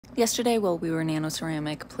Yesterday, while we were nano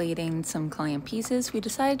ceramic plating some client pieces, we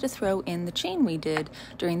decided to throw in the chain we did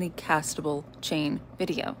during the castable chain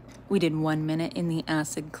video. We did 1 minute in the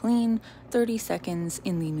acid clean, 30 seconds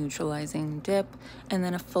in the neutralizing dip, and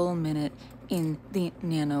then a full minute in the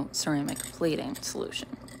nano ceramic plating solution.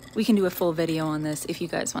 We can do a full video on this if you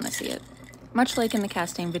guys want to see it. Much like in the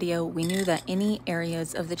casting video, we knew that any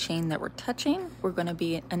areas of the chain that we're touching were going to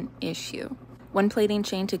be an issue. When plating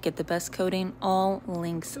chain to get the best coating, all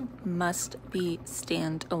links must be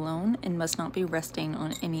stand-alone and must not be resting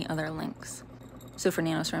on any other links. So for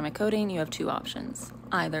nano ceramic coating, you have two options.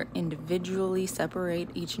 Either individually separate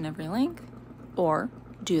each and every link, or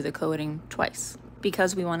do the coating twice.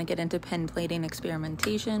 Because we want to get into pen plating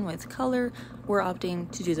experimentation with color, we're opting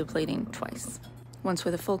to do the plating twice. Once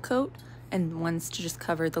with a full coat, and once to just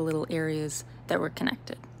cover the little areas that were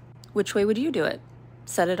connected. Which way would you do it?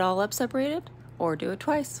 Set it all up separated, or do it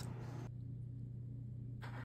twice?